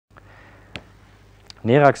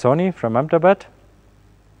Neerak Soni from Ahmedabad.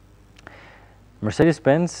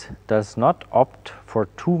 Mercedes-Benz does not opt for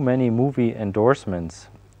too many movie endorsements.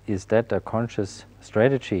 Is that a conscious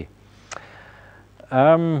strategy?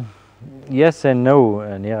 Yes and no,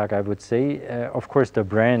 Neerak, I would say. Of course, the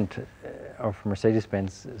brand of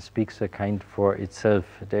Mercedes-Benz speaks a kind for itself.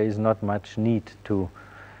 There is not much need to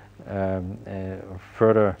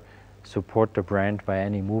further support the brand by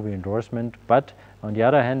any movie endorsement. But on the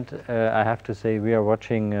other hand, I have to say we are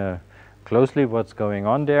watching closely what's going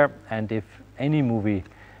on there, and if any movie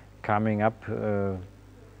coming up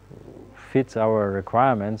fits our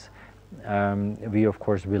requirements, we of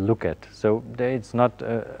course will look at. So it's not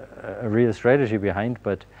a real strategy behind,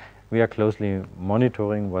 but we are closely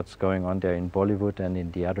monitoring what's going on there in Bollywood and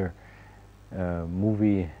in the other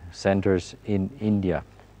movie centers in India.